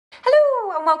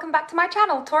and welcome back to my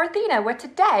channel, TorAthena, where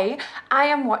today I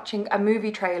am watching a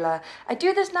movie trailer. I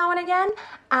do this now and again,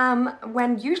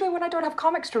 usually when I don't have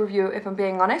comics to review, if I'm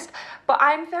being honest, but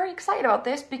I'm very excited about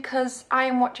this because I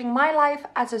am watching My Life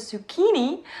as a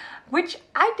Zucchini, which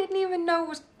I didn't even know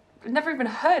was, never even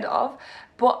heard of,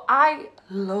 but I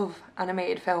love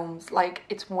animated films. Like,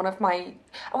 it's one of my,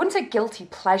 I wouldn't say guilty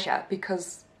pleasure,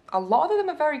 because a lot of them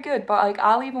are very good, but like,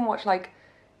 I'll even watch like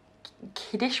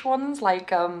kiddish ones, like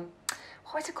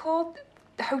what is it called,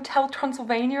 Hotel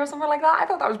Transylvania or something like that. I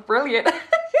thought that was brilliant.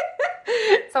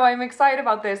 So I'm excited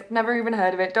about this. Never even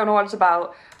heard of it, don't know what it's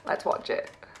about. Let's watch it.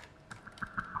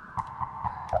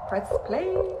 Press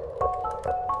play.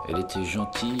 Elle était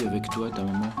gentille avec toi, ta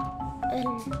maman?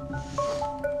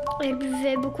 Elle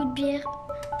buvait beaucoup de bière,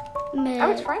 mais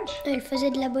Oh, it's French. elle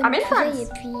faisait de la bonne purée et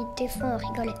puis des fois on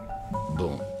rigolait.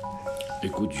 Bon,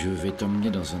 écoute, je vais t'emmener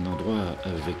dans un endroit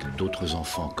avec d'autres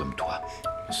enfants comme toi,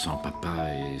 sans papa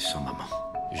et sans maman.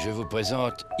 Je vous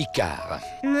présente Icar.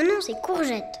 Mon nom c'est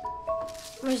Courgette.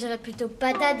 Moi je dirais plutôt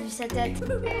patate vu sa tête.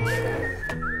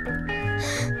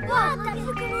 Oh, t'as vu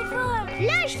comme il vole!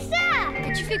 Lâche ça!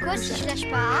 Mais tu fais quoi si je lâche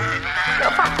pas?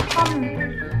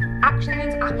 Actually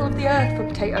means apple of the earth for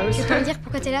potatoes. Tu peux me dire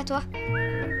pourquoi t'es là, toi?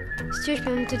 Si tu veux, je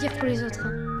peux même te dire pour les autres.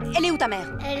 Hein. Elle est où ta mère?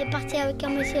 Elle est partie avec un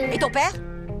monsieur. Et ton père?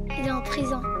 Il est en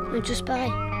prison. On est tous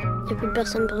pareils. Il n'y a plus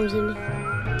personne pour nous aimer.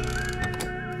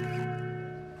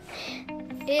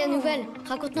 Et nouvelle,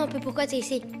 raconte-nous un peu pourquoi t'es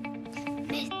ici.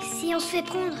 Mais si on se fait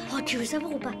prendre? Oh, tu veux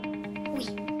savoir ou pas?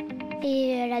 Oui.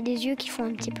 Et elle a des yeux qui font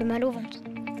un petit peu mal au ventre.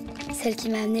 Celle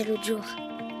qui m'a amenée l'autre jour.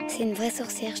 C'est une vraie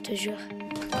sorcière, je te jure.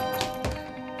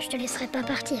 Je te laisserai pas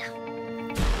partir.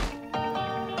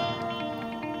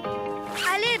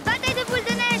 Allez, bataille de boules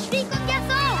de neige, fille comme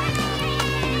garçon!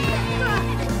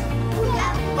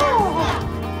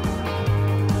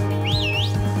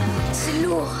 C'est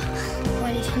lourd. Bon,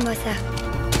 allez, file-moi ça.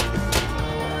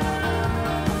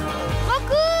 Trop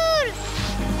cool!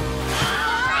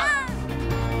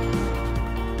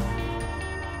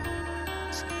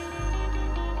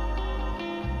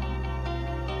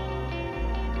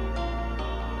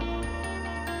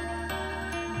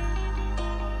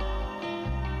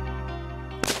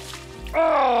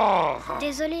 Oh!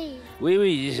 Désolée.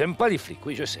 Oui, j'aime pas les flics,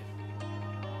 oui, je sais.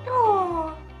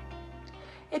 Oh,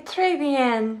 it's très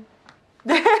bien.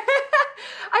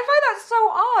 I find that so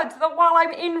odd that while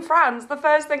I'm in France, the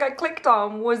first thing I clicked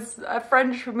on was a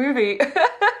French movie.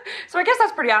 So I guess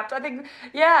that's pretty apt. I think,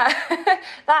 yeah,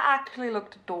 that actually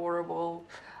looked adorable.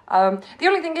 The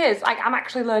only thing is, like, I'm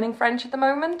actually learning French at the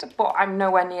moment, but I'm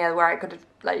nowhere near where I could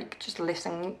like just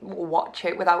listen or watch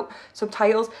it without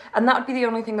subtitles, and that would be the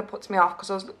only thing that puts me off,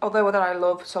 because although that I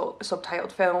love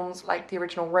subtitled films like The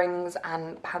Original Rings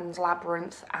and Pan's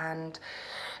Labyrinth and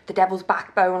The Devil's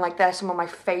Backbone, like they're some of my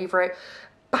favourite,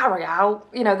 Royale,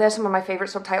 you know, they're some of my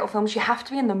favourite subtitle films. You have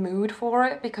to be in the mood for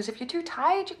it, because if you're too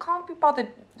tired, you can't be bothered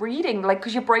reading, like,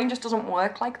 because your brain just doesn't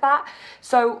work like that.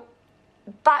 So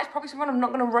that is probably something I'm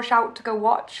not going to rush out to go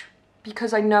watch,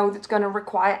 because I know that's going to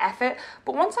require effort.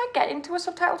 But once I get into a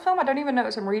subtitled film, I don't even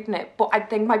notice I'm reading it. But I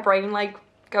think my brain like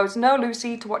goes, no,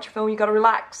 Lucy, to watch a film you got to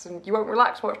relax, and you won't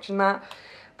relax watching that.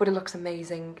 But it looks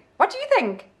amazing. What do you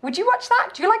think? Would you watch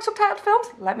that? Do you like subtitled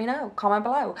films? Let me know, comment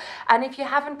below. And if you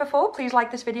haven't before, please like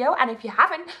this video. And if you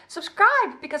haven't,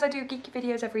 subscribe, because I do geeky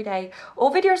videos every day. Or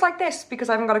videos like this, because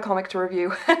I haven't got a comic to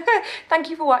review.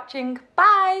 Thank you for watching.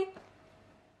 Bye.